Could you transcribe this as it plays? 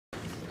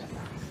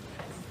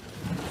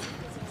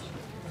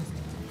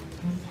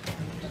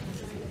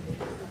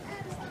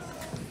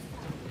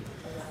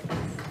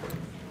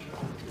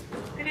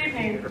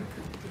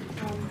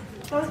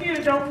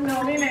who don't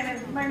know me,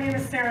 my name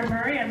is Sarah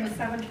Murray. I'm the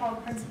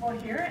 712 principal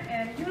here,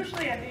 and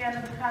usually at the end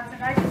of the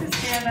concert, I get to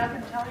stand up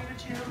and tell you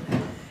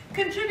to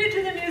contribute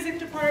to the music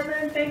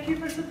department. Thank you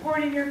for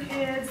supporting your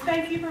kids.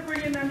 Thank you for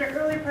bringing them to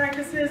early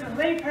practices and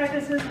late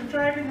practices and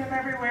driving them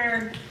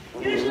everywhere.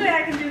 Usually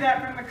I can do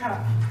that from the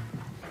cup.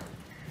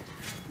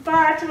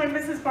 But when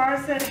Mrs.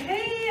 Bahr said,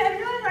 hey, I'd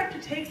really like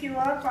to take you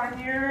up on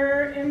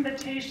your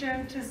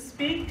invitation to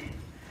speak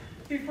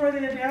before the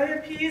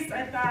Adelia piece,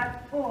 I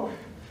thought, oh,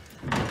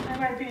 I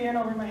might be in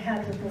over my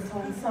head with this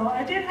one. So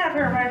I did have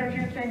her write a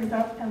few things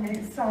up for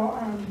me. So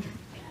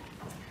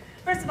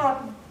first of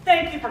all,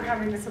 thank you for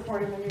coming to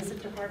supporting the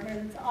music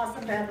department. It's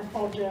awesome to have a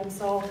full gym,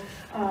 so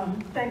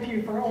thank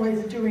you for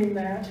always doing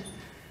that.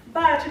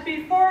 But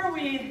before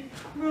we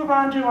move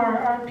on to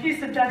our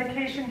piece of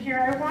dedication here,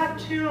 I want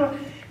to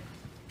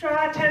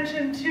draw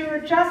attention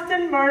to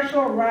Justin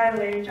Marshall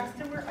Riley.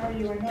 Justin, where are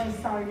you? I know I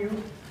saw you.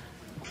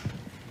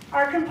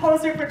 Our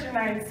composer for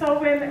tonight. So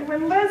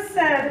when Liz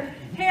said,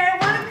 hey, I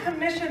want to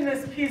commission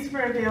this piece for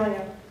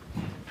Adelia,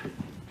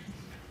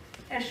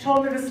 and she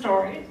told me the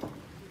story.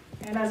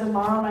 And as a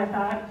mom, I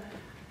thought,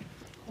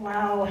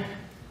 wow,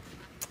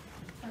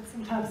 that's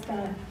some tough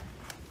stuff.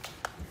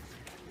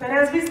 But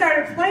as we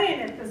started playing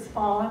it this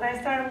fall, and I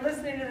started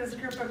listening to this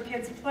group of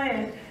kids play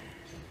it,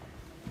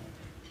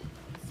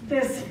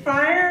 this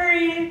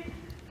fiery,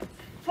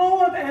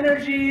 full of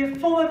energy,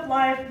 full of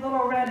life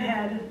little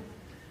redhead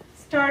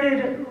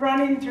started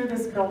running through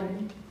this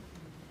building,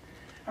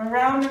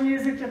 around the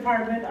music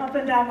department, up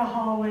and down the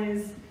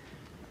hallways.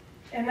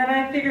 And then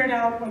I figured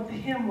out what the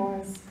hymn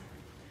was.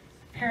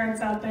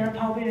 Parents out there,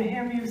 probably a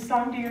hymn you've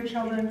sung to your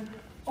children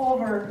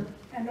over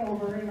and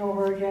over and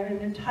over again,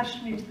 and it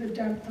touched me to the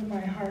depth of my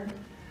heart.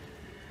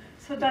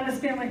 So Dundas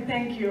family,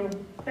 thank you.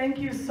 Thank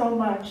you so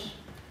much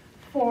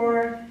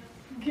for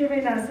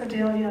giving us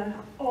Adelia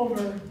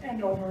over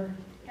and over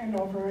and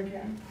over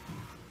again.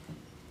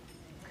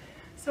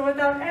 So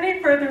without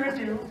any further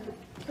ado,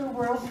 the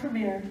world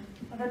premiere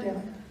of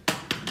Adelia.